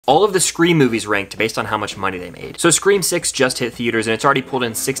All of the Scream movies ranked based on how much money they made. So Scream 6 just hit theaters and it's already pulled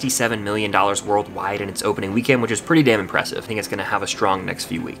in $67 million worldwide in its opening weekend, which is pretty damn impressive. I think it's gonna have a strong next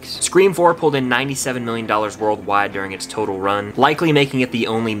few weeks. Scream 4 pulled in $97 million worldwide during its total run, likely making it the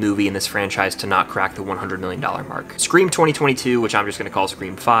only movie in this franchise to not crack the $100 million mark. Scream 2022, which I'm just gonna call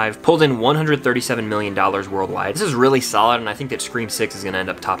Scream 5, pulled in $137 million worldwide. This is really solid, and I think that Scream 6 is gonna end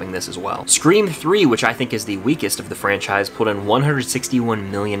up topping this as well. Scream 3, which I think is the weakest of the franchise, pulled in $161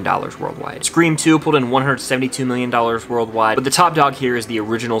 million worldwide. Scream 2 pulled in $172 million worldwide, but the top dog here is the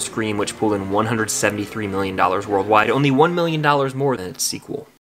original Scream, which pulled in $173 million worldwide, only $1 million more than its sequel.